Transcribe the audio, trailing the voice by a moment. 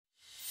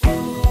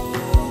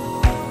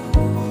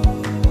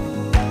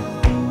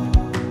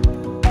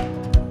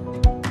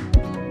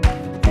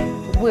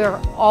We're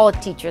all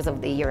Teachers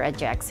of the Year at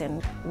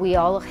Jackson. We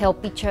all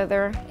help each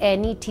other.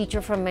 Any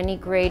teacher from any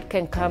grade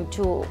can come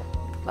to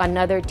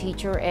another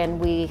teacher and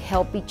we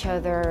help each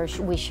other,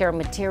 we share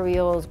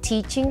materials.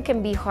 Teaching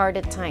can be hard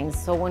at times,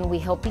 so when we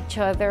help each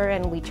other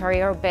and we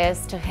try our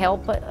best to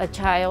help a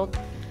child,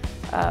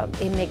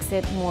 it makes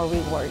it more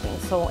rewarding.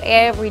 So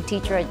every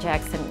teacher at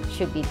Jackson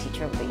should be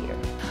Teacher of the Year.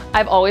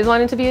 I've always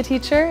wanted to be a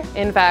teacher.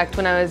 In fact,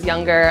 when I was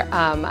younger,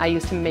 I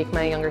used to make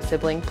my younger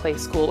sibling play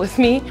school with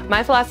me.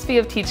 My philosophy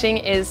of teaching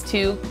is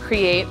to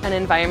create an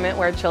environment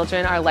where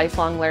children are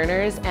lifelong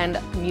learners and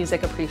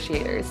music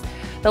appreciators.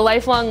 The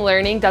lifelong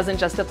learning doesn't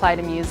just apply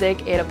to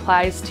music, it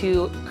applies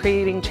to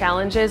creating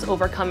challenges,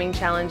 overcoming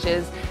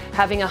challenges,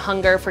 having a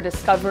hunger for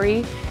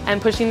discovery,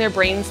 and pushing their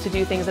brains to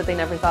do things that they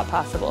never thought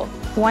possible.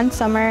 One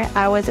summer,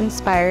 I was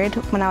inspired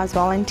when I was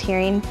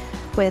volunteering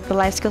with the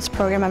Life Skills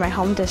program at my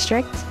home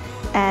district,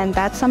 and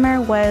that summer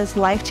was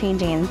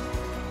life-changing.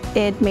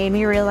 It made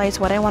me realize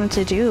what I wanted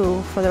to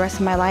do for the rest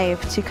of my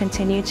life, to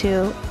continue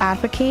to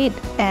advocate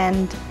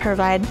and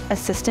provide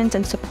assistance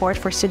and support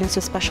for students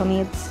with special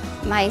needs.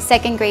 My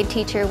second grade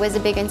teacher was a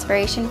big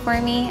inspiration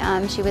for me.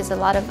 She was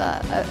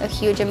a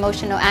huge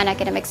emotional and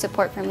academic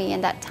support for me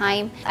in that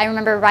time. I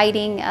remember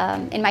writing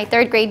in my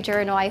third grade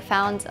journal I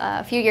found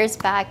a few years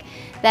back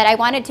that I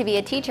wanted to be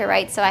a teacher,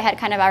 right? So I had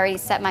kind of already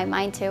set my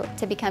mind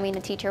to becoming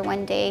a teacher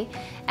one day.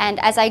 And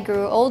as I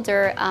grew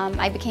older,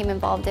 I became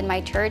involved in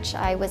my church.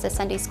 I was a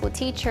Sunday school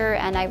teacher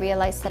and I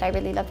realized that I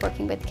really loved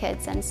working with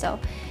kids. And so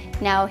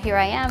now here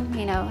I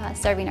am,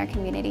 serving our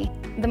community.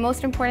 The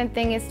most important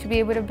thing is to be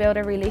able to build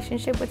a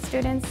relationship with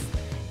students,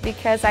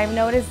 because I've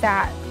noticed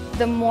that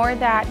the more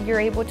that you're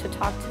able to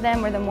talk to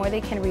them or the more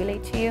they can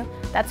relate to you,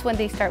 that's when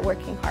they start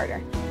working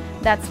harder.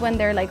 That's when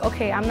they're like,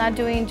 okay, I'm not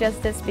doing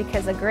just this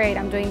because of grade,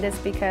 I'm doing this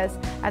because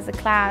as a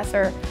class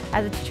or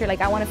as a teacher, like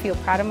I want to feel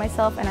proud of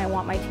myself and I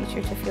want my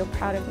teacher to feel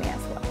proud of me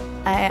as well.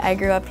 I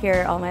grew up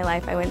here all my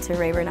life. I went to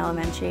Rayburn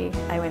Elementary,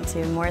 I went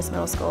to Morris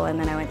Middle School, and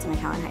then I went to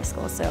McAllen High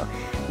School. So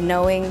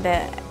knowing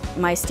that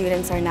my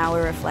students are now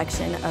a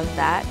reflection of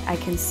that, I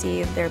can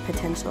see their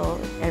potential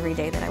every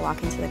day that I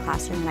walk into the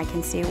classroom, and I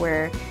can see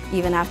where,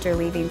 even after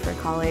leaving for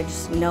college,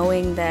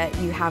 knowing that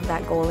you have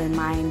that goal in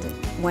mind,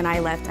 when I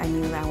left, I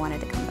knew that I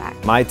wanted to come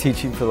back. My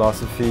teaching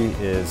philosophy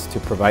is to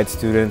provide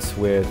students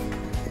with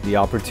the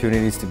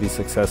opportunities to be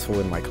successful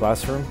in my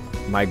classroom.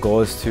 My goal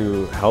is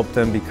to help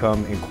them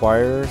become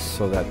inquirers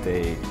so that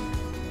they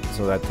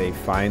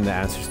find the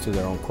answers to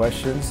their own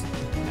questions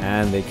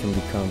and they can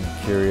become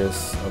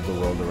curious of the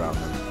world around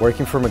them.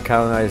 Working for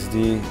McAllen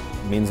ISD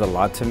means a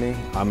lot to me.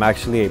 I'm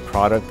actually a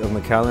product of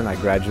McAllen. I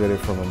graduated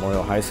from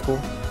Memorial High School,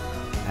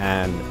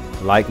 and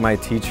like my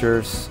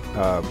teachers,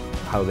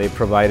 how they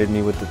provided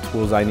me with the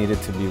tools I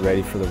needed to be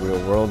ready for the real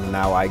world,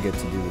 now I get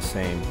to do the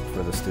same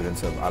for the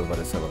students of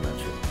Alvarez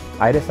Elementary.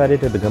 I decided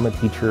to become a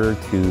teacher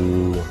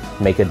to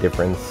make a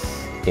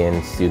difference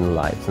in student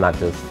lives, not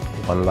just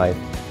one life,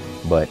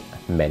 but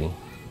many.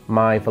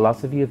 My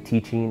philosophy of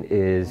teaching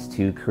is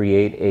to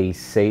create a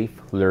safe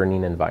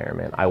learning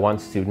environment. I want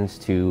students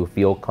to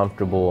feel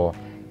comfortable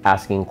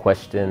asking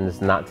questions,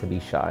 not to be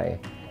shy,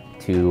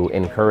 to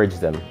encourage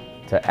them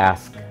to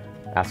ask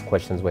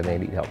questions when they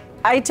need help.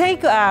 I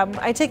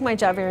take my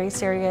job very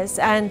serious,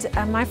 and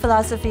my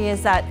philosophy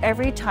is that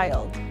every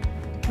child,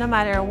 no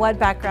matter what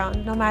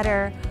background, no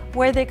matter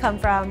where they come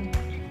from,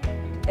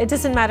 it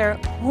doesn't matter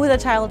who the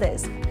child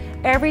is.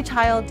 Every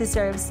child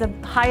deserves the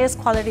highest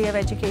quality of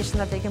education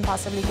that they can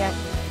possibly get.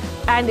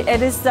 And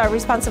it is the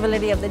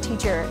responsibility of the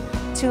teacher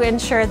to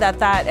ensure that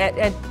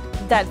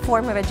that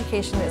form of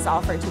education is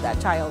offered to that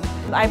child.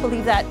 I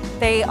believe that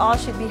they all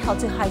should be held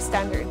to high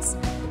standards,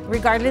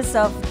 regardless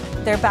of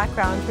their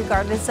background,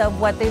 regardless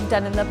of what they've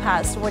done in the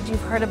past, what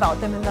you've heard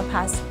about them in the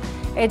past.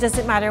 It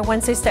doesn't matter.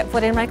 Once they step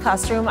foot in my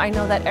classroom, I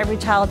know that every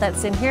child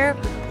that's in here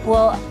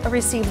will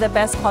receive the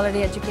best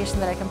quality education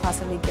that I can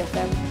possibly give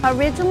them.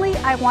 Originally,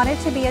 I wanted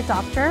to be a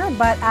doctor,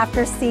 but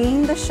after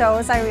seeing the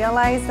shows, I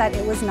realized that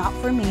it was not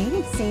for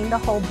me, seeing the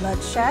whole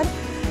bloodshed.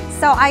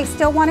 So I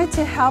still wanted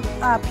to help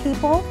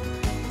people,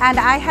 and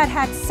I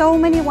had so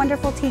many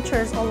wonderful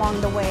teachers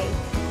along the way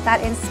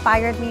that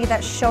inspired me,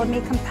 that showed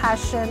me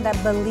compassion,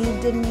 that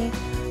believed in me.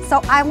 So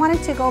I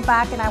wanted to go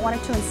back and I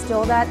wanted to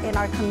instill that in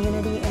our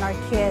community, in our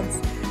kids.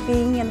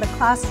 Being in the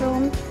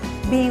classroom,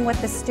 being with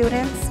the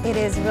students, it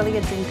is really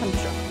a dream come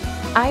true.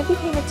 I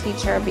became a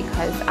teacher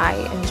because I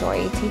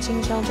enjoy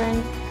teaching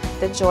children.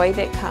 The joy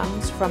that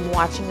comes from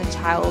watching a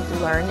child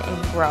learn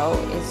and grow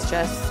is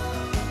just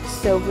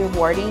so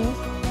rewarding.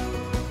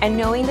 And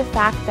knowing the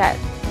fact that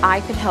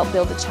I could help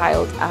build a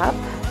child up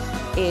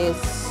is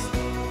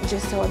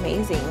just so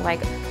amazing.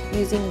 Like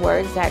using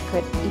words that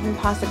could even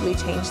possibly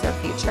change their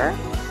future,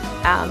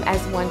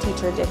 as one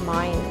teacher did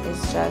mine,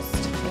 is just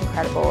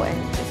incredible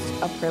and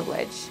just a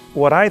privilege.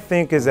 What I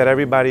think is that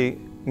everybody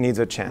needs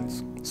a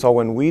chance. So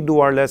when we do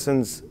our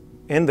lessons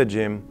in the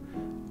gym,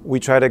 we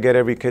try to get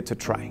every kid to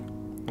try.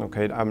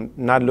 Okay, I'm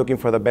not looking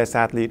for the best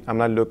athlete. I'm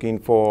not looking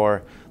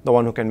for the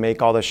one who can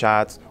make all the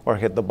shots or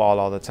hit the ball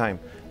all the time.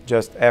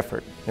 Just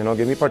effort.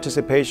 Give me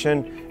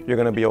participation, you're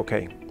gonna be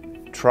okay.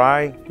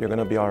 try, you're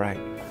gonna be all right.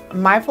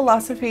 My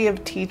philosophy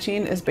of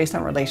teaching is based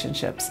on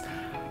relationships.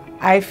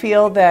 I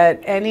feel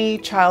that any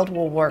child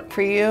will work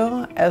for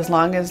you as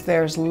long as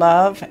there's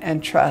love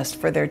and trust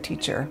for their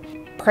teacher.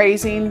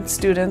 Praising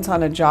students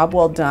on a job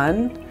well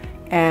done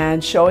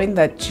and showing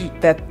that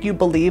you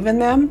believe in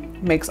them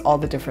makes all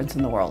the difference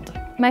in the world.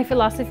 My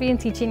philosophy in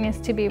teaching is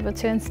to be able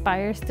to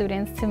inspire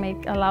students, to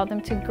allow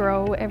them to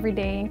grow every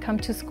day and come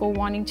to school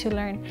wanting to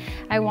learn.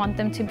 I want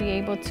them to be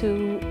able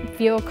to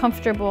feel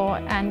comfortable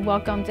and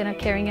welcomed in a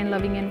caring and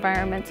loving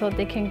environment so that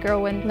they can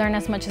grow and learn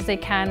as much as they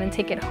can and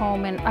take it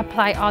home and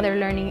apply all their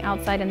learning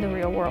outside in the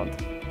real world.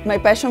 My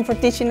passion for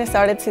teaching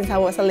started since I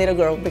was a little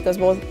girl because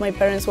both my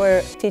parents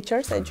were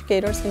teachers,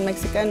 educators in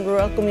Mexican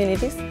rural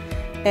communities,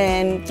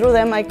 and through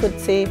them I could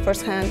see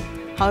firsthand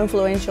how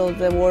influential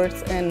the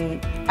words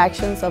and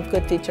actions of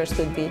good teachers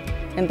could be.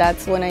 And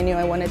that's when I knew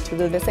I wanted to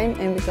do the same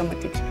and become a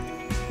teacher.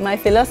 My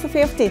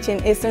philosophy of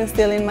teaching is to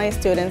instill in my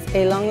students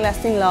a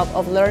long-lasting love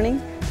of learning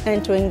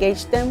and to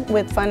engage them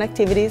with fun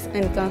activities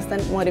and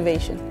constant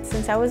motivation.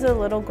 Since I was a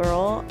little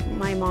girl,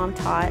 my mom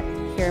taught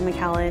here in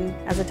McAllen.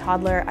 As a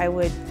toddler, I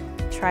would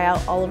try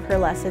out all of her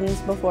lessons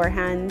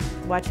beforehand.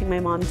 Watching my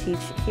mom teach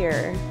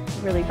here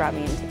really brought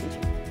me into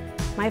teaching.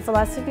 My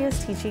philosophy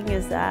of teaching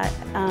is that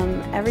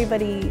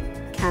everybody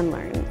can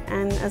learn,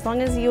 and as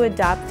long as you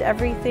adapt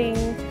everything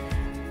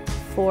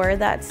for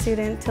that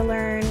student to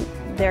learn,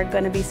 they're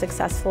going to be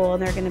successful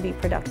and they're going to be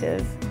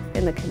productive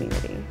in the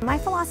community. My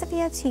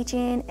philosophy of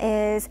teaching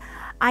is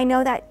I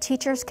know that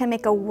teachers can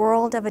make a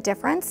world of a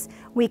difference.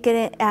 We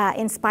could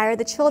inspire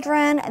the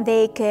children,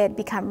 they could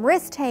become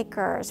risk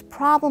takers,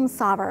 problem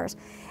solvers,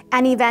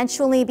 and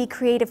eventually be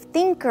creative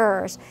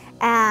thinkers,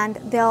 and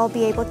they'll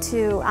be able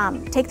to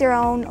take their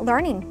own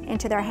learning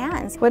into their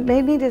hands. What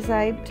made me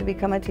decide to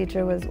become a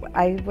teacher was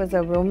I was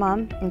a room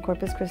mom in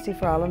Corpus Christi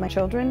for all of my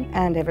children,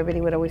 and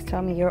everybody would always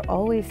tell me, you're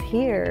always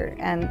here,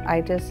 and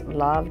I just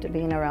loved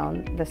being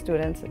around the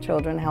students, the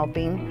children,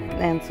 helping,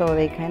 and so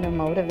they kind of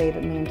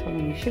motivated me and told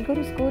me, you should go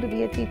to school to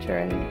be a teacher,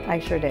 and I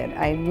sure did.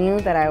 I knew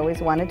that I always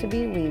wanted to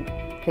be. We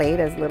played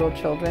as little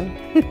children.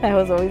 I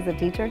was always the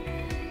teacher.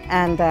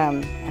 And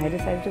I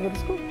decided to go to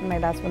school. My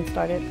last one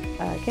started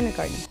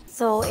kindergarten.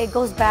 So it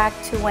goes back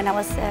to when I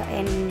was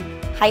in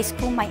high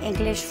school. My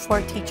English 4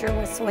 teacher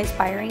was so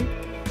inspiring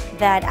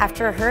that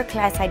after her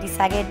class, I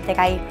decided that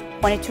I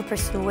wanted to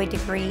pursue a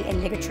degree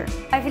in literature.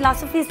 My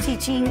philosophy of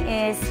teaching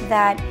is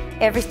that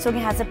every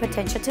student has the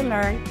potential to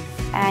learn,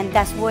 and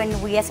that's when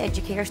we as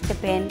educators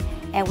step in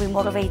and we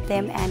motivate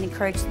them and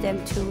encourage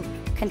them to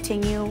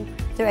continue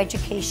their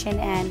education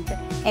and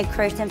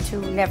encourage them to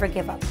never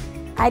give up.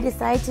 I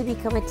decided to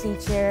become a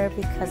teacher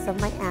because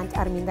of my aunt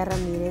Arminda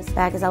Ramirez.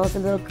 Back as I was a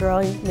little girl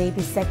in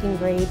maybe 2nd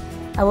grade,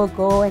 I would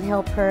go and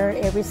help her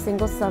every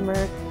single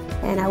summer,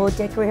 and I would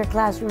decorate her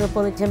classroom with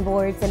bulletin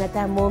boards, and at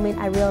that moment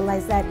I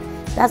realized that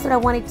that's what I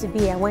wanted to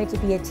be. I wanted to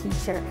be a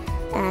teacher,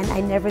 and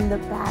I never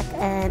looked back,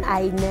 and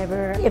I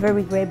never ever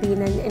regret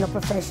being a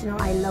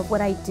professional. I love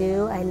what I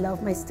do. I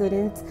love my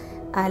students.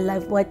 I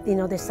love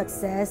their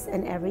success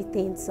and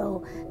everything.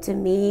 So to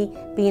me,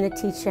 being a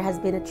teacher has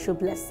been a true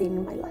blessing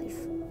in my life.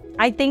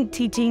 I think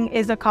teaching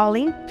is a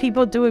calling.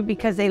 People do it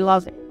because they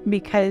love it,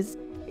 because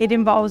it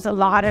involves a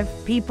lot of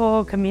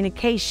people,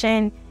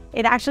 communication.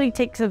 It actually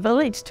takes a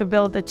village to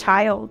build a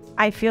child.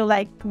 I feel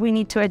like we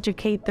need to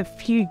educate the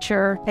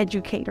future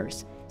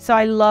educators. So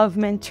I love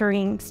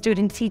mentoring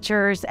student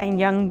teachers and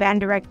young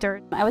band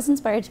directors. I was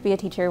inspired to be a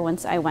teacher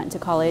once I went to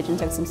college and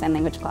took some sign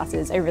language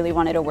classes. I really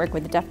wanted to work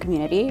with the deaf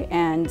community,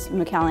 and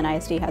McAllen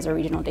ISD has a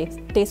regional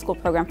day school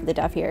program for the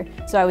deaf here.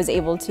 So I was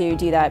able to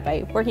do that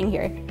by working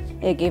here.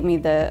 It gave me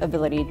the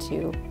ability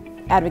to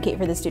advocate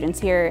for the students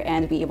here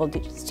and be able to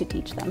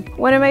teach them.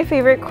 One of my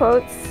favorite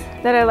quotes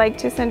that I like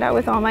to send out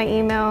with all my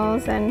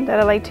emails and that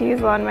I like to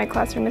use a lot in my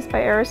classroom is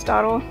by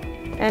Aristotle.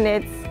 And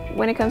it's,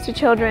 when it comes to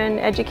children,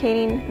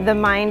 educating the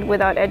mind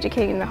without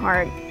educating the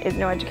heart is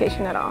no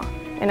education at all.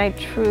 And I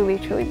truly,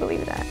 truly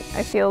believe that.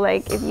 I feel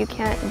like if you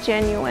can't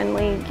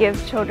genuinely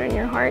give children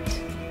your heart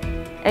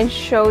and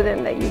show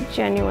them that you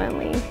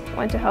genuinely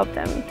want to help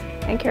them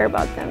and care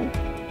about them,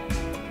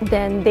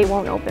 then they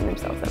won't open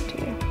themselves up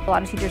to you. A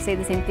lot of teachers say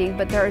the same thing,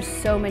 but there are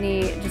so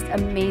many just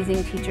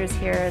amazing teachers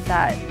here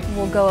that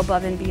will go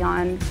above and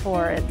beyond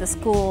for the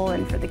school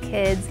and for the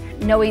kids.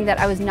 Knowing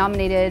that I was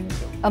nominated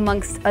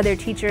amongst other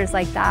teachers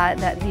like that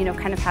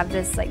kind of have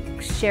this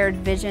shared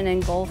vision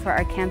and goal for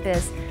our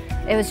campus,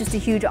 it was just a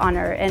huge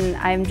honor, and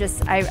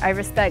I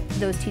respect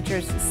those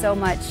teachers so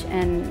much,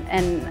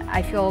 and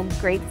I feel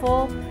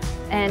grateful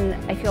and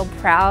I feel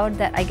proud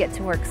that I get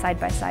to work side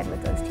by side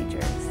with those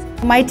teachers.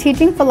 My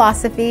teaching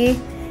philosophy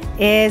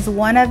is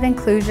one of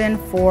inclusion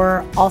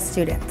for all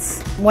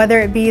students.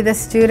 Whether it be the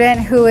student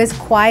who is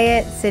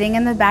quiet, sitting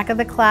in the back of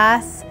the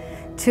class,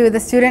 to the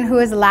student who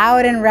is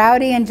loud and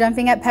rowdy and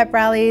jumping at pep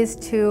rallies,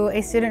 to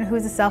a student who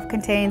is a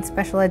self-contained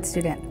special ed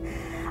student.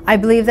 I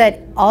believe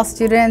that all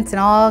students and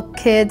all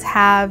kids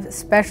have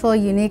special,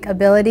 unique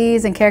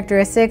abilities and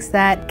characteristics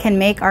that can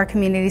make our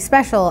community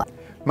special.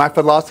 My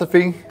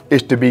philosophy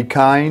is to be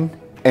kind,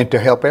 and to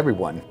help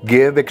everyone.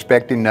 Give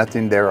expecting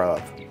nothing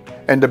thereof.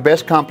 And the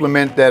best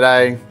compliment that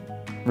I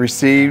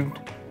received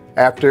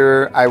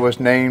after I was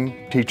named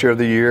Teacher of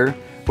the Year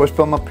was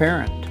from a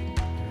parent,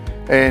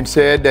 and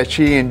said that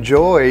she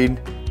enjoyed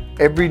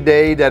every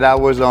day that I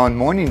was on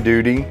morning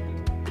duty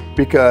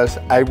because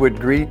I would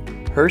greet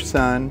her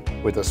son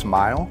with a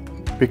smile,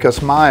 because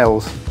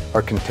smiles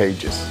are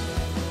contagious,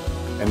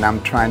 and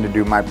I'm trying to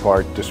do my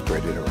part to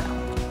spread it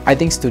around. I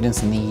think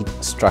students need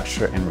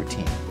structure and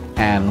routine,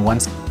 and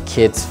once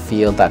kids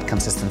feel that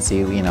consistency,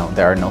 you know,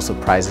 there are no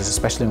surprises,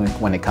 especially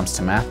when it comes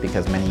to math,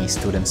 because many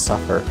students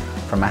suffer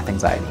from math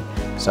anxiety.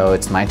 So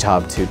it's my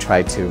job to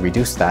try to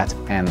reduce that,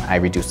 and I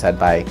reduce that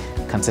by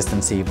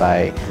consistency,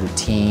 by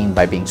routine,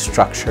 by being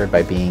structured,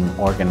 by being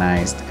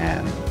organized,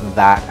 and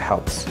that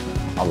helps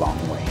a long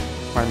way.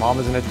 My mom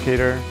is an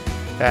educator,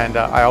 and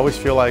I always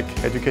feel like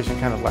education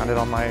kind of landed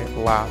on my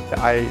lap.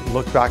 I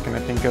look back and I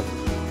think of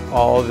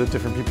all the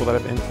different people that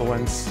have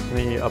influenced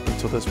me up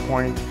until this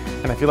point,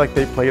 and I feel like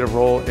they played a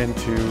role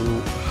into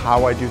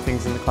how I do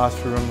things in the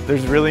classroom.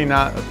 There's really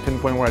not a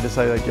pinpoint where I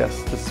decided, like,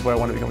 yes, this is where I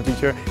want to become a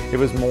teacher. It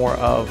was more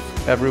of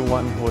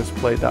everyone who has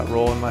played that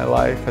role in my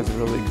life has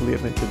really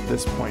led me to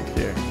this point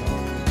here.